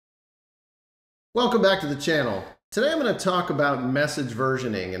Welcome back to the channel. Today I'm going to talk about message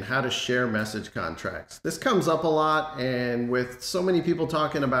versioning and how to share message contracts. This comes up a lot, and with so many people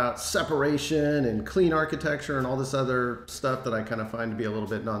talking about separation and clean architecture and all this other stuff that I kind of find to be a little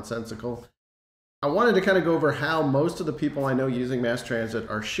bit nonsensical, I wanted to kind of go over how most of the people I know using MassTransit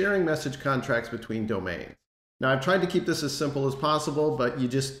are sharing message contracts between domains. Now, I've tried to keep this as simple as possible, but you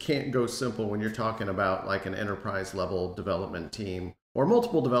just can't go simple when you're talking about like an enterprise level development team or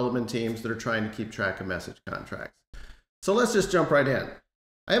multiple development teams that are trying to keep track of message contracts. So let's just jump right in.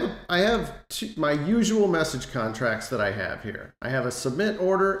 I have my usual message contracts that I have here. I have a submit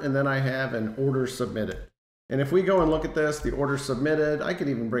order, and then I have an order submitted. And if we go and look at this, the order submitted, I could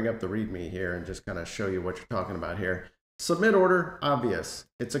even bring up the README here and just kind of show you what you're talking about here. Submit order, obvious.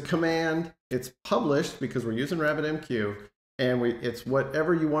 It's a command. It's published because we're using RabbitMQ, and it's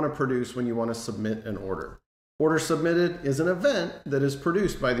whatever you want to produce when you want to submit an order. Order submitted is an event that is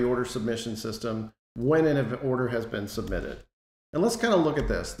produced by the order submission system when an order has been submitted. And let's kind of look at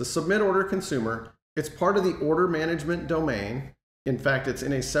this. The submit order consumer, it's part of the order management domain. In fact, it's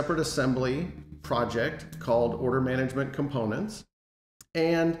in a separate assembly project called order management components.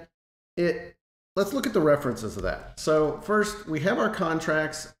 And let's look at the references of that. So first, we have our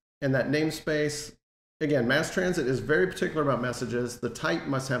contracts and that namespace. Again, MassTransit is very particular about messages. The type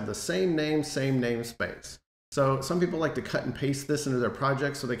must have the same name, same namespace. So some people like to cut and paste this into their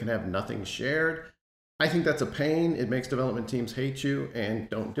project so they can have nothing shared. I think that's a pain. It makes development teams hate you, and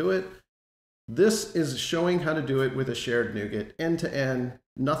don't do it. This is showing how to do it with a shared NuGet, end-to-end,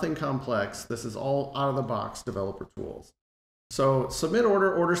 nothing complex. This is all out-of-the-box developer tools. So submit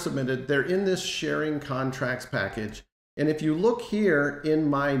order, order submitted, they're in this sharing contracts package. And if you look here in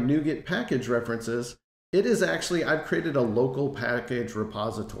my NuGet package references, it is actually, I've created a local package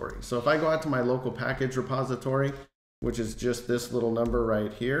repository. So if I go out to my local package repository, which is just this little number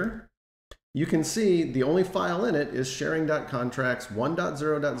right here, you can see the only file in it is sharing.contracts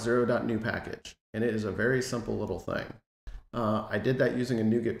 1.0.0.new package. And it is a very simple little thing. I did that using a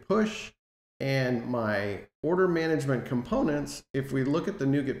NuGet push, and my order management components, if we look at the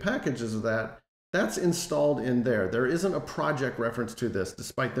NuGet packages of that, that's installed in there. There isn't a project reference to this,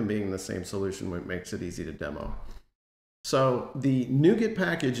 despite them being the same solution, which makes it easy to demo. So the NuGet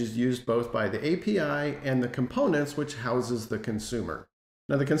package is used both by the API and the components, which houses the consumer.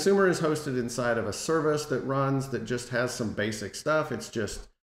 Now, the consumer is hosted inside of a service that runs that just has some basic stuff. It's just,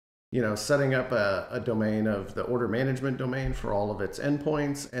 setting up a domain of the order management domain for all of its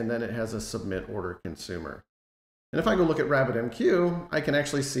endpoints, and then it has a submit order consumer. And if I go look at RabbitMQ, I can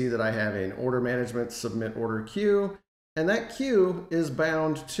actually see that I have an order management submit order queue, and that queue is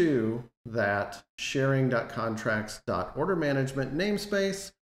bound to that sharing.contracts.order management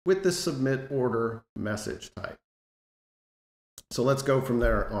namespace with the submit order message type. So let's go from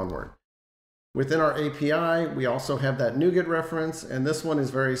there onward. Within our API, we also have that NuGet reference, and this one is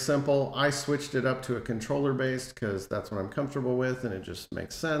very simple. I switched it up to a controller-based because that's what I'm comfortable with, and it just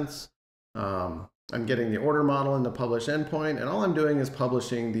makes sense. I'm getting the order model in the publish endpoint, and all I'm doing is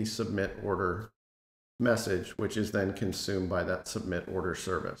publishing the submit order message, which is then consumed by that submit order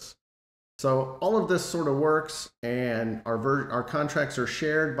service. So all of this sort of works, and our contracts are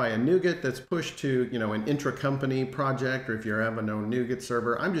shared by a NuGet that's pushed to an intra-company project, or if you have a known NuGet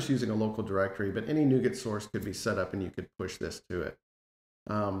server. I'm just using a local directory, but any NuGet source could be set up and you could push this to it.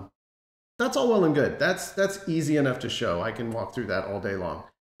 That's all well and good. That's easy enough to show. I can walk through that all day long.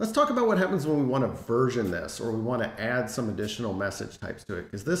 Let's talk about what happens when we want to version this, or we want to add some additional message types to it,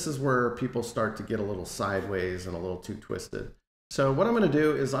 because this is where people start to get a little sideways and a little too twisted. So what I'm going to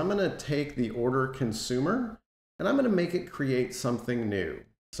do is I'm going to take the order consumer, and I'm going to make it create something new.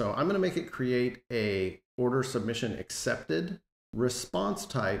 So I'm going to make it create a order submission accepted response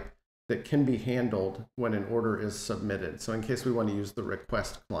type that can be handled when an order is submitted. So in case we want to use the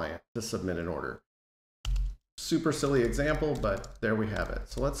request client to submit an order. Super silly example, but there we have it.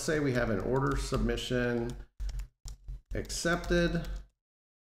 So let's say we have an order submission accepted,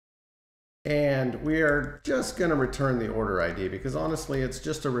 and we are just going to return the order ID because honestly, it's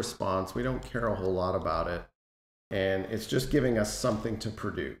just a response. We don't care a whole lot about it, and it's just giving us something to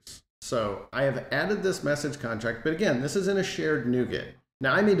produce. So I have added this message contract, but again, this is in a shared NuGet.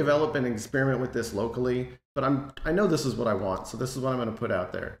 Now I may develop and experiment with this locally, but I know this is what I want, so this is what I'm going to put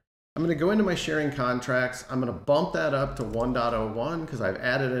out there. I'm going to go into my sharing contracts. I'm going to bump that up to 1.01 because I've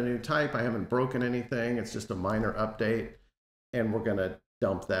added a new type. I haven't broken anything. It's just a minor update. And we're going to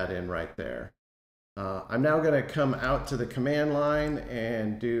dump that in right there. I'm now going to come out to the command line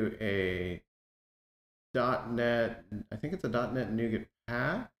and do a .NET, I think it's a .NET NuGet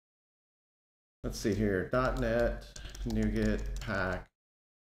pack. Let's see here, .NET NuGet pack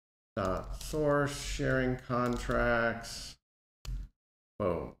source sharing contracts.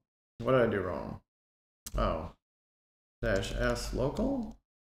 Whoa, what did I do wrong? Oh, -s local?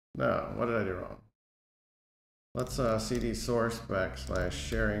 No, what did I do wrong? Let's cd source /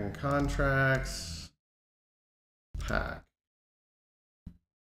 sharing contracts pack.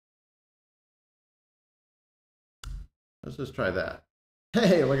 Let's just try that.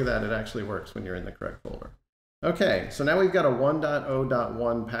 Hey, look at that. It actually works when you're in the correct folder. Okay, so now we've got a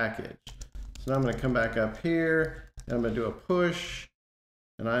 1.0.1 package. So now I'm going to come back up here and I'm going to do a push.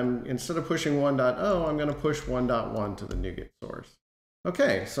 And instead of pushing 1.0, I'm going to push 1.1 to the NuGet source.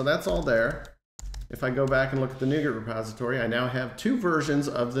 Okay, so that's all there. If I go back and look at the NuGet repository, I now have 2 versions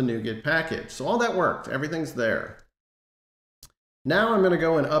of the NuGet package. So all that worked. Everything's there. Now I'm going to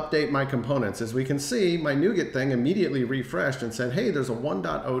go and update my components. As we can see, my NuGet thing immediately refreshed and said, hey, there's a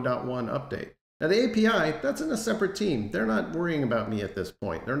 1.0.1 update. Now the API, that's in a separate team. They're not worrying about me at this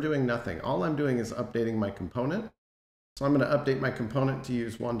point. They're doing nothing. All I'm doing is updating my component. So I'm going to update my component to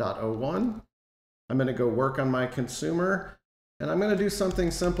use 1.01. I'm going to go work on my consumer. And I'm going to do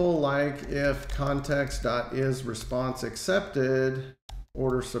something simple like if context.isResponseAccepted,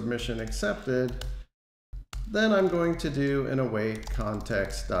 order submission accepted, then I'm going to do an await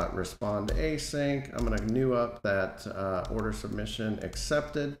context.respondAsync. I'm going to new up that order submission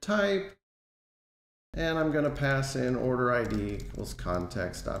accepted type. And I'm going to pass in order ID equals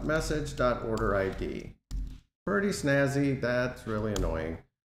context.message.order ID. Pretty snazzy. That's really annoying.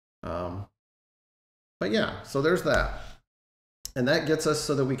 But yeah, so there's that. And that gets us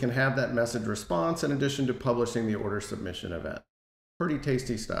so that we can have that message response in addition to publishing the order submission event. Pretty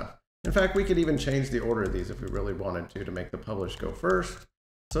tasty stuff. In fact, we could even change the order of these if we really wanted to make the publish go first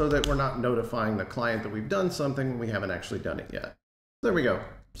so that we're not notifying the client that we've done something when we haven't actually done it yet. There we go.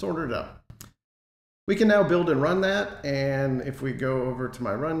 Sorted it up. We can now build and run that. And if we go over to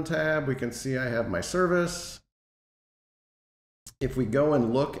my Run tab, we can see I have my service. If we go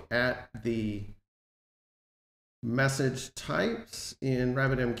and look at the message types in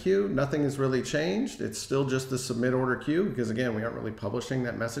RabbitMQ, nothing has really changed. It's still just the submit order queue because, again, we aren't really publishing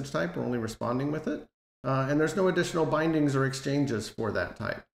that message type. We're only responding with it. And there's no additional bindings or exchanges for that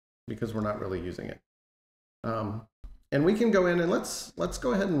type because we're not really using it. And we can go in and let's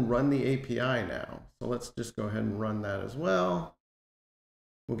go ahead and run the API now. So let's just go ahead and run that as well.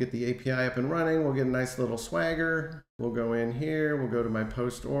 We'll get the API up and running. We'll get a nice little swagger. We'll go in here. We'll go to my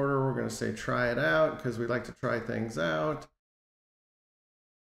post order. We're going to say try it out because we like to try things out.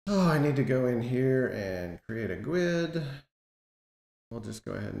 Oh, I need to go in here and create a GUID. We'll just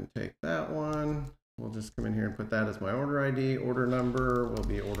go ahead and take that one. We'll just come in here and put that as my order ID. Order number will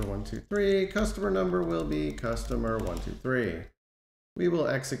be order 123. Customer number will be customer 123. We will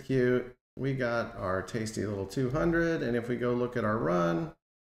execute. We got our tasty little 200. And if we go look at our run,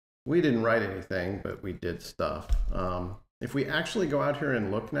 we didn't write anything, but we did stuff. If we actually go out here and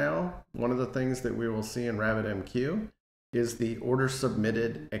look now, one of the things that we will see in RabbitMQ is the order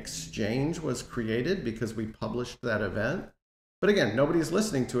submitted exchange was created because we published that event. But again, nobody's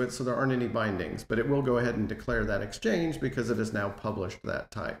listening to it, so there aren't any bindings. But it will go ahead and declare that exchange because it has now published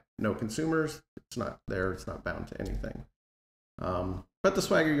that type. No consumers, it's not there, it's not bound to anything. But the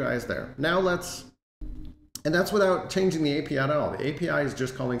Swagger UI is there. Now and that's without changing the API at all. The API is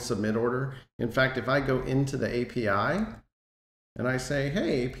just calling submit order. In fact, if I go into the API and I say,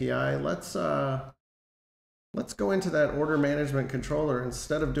 hey, API, let's go into that order management controller.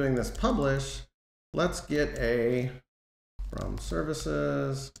 Instead of doing this publish, let's get a from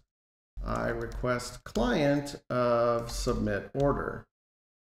services, I request client of submit order.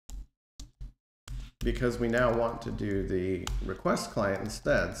 Because we now want to do the request client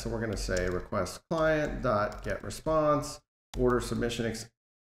instead. So we're going to say request client dot get response order submission.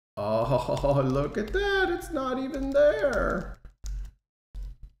 Oh, look at that. It's not even there.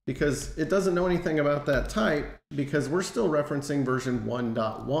 Because it doesn't know anything about that type because we're still referencing version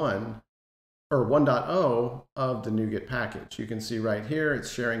 1.1 or 1.0 of the NuGet package. You can see right here,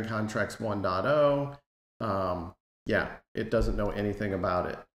 it's sharing contracts 1.0. Yeah, it doesn't know anything about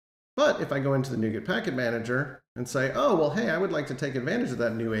it. But if I go into the NuGet Packet Manager and say, oh, well, hey, I would like to take advantage of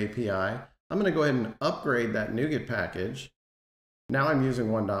that new API, I'm going to go ahead and upgrade that NuGet package. Now I'm using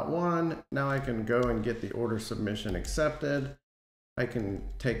 1.1. Now I can go and get the order submission accepted. I can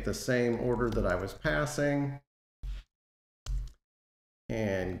take the same order that I was passing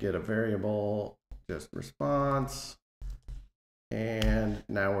and get a variable, just response. And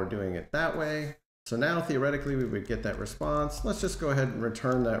now we're doing it that way. So now theoretically we would get that response. Let's just go ahead and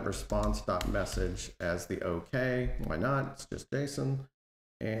return that response.message as the OK. Why not? It's just JSON.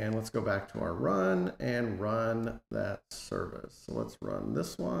 And let's go back to our run and run that service. So let's run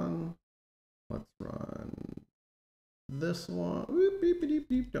this one. Let's run this one. Oop, beep, beep,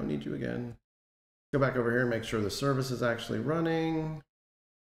 beep. Don't need you again. Go back over here and make sure the service is actually running.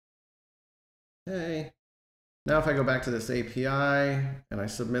 Okay. Now if I go back to this API and I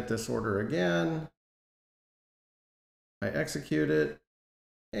submit this order again, I execute it,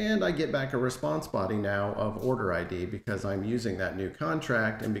 and I get back a response body now of order ID because I'm using that new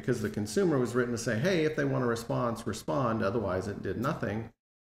contract, and because the consumer was written to say, hey, if they want a response, respond, otherwise it did nothing.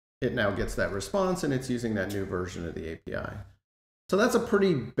 It now gets that response, and it's using that new version of the API. So that's a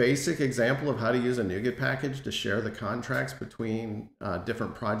pretty basic example of how to use a NuGet package to share the contracts between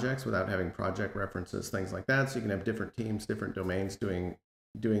different projects without having project references, things like that. So you can have different teams, different domains doing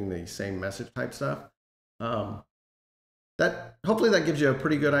the same message type stuff. Hopefully that gives you a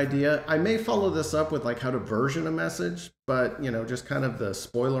pretty good idea. I may follow this up with like how to version a message, but just kind of the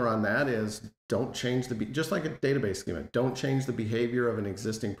spoiler on that is don't change just like a database schema, don't change the behavior of an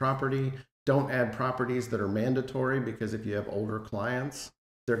existing property. Don't add properties that are mandatory, because if you have older clients,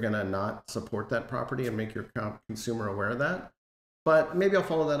 they're going to not support that property, and make your consumer aware of that. But maybe I'll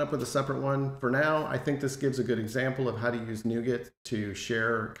follow that up with a separate one. For now, I think this gives a good example of how to use NuGet to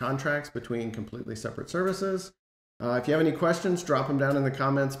share contracts between completely separate services. If you have any questions, drop them down in the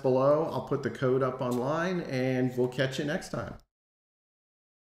comments below. I'll put the code up online, and we'll catch you next time.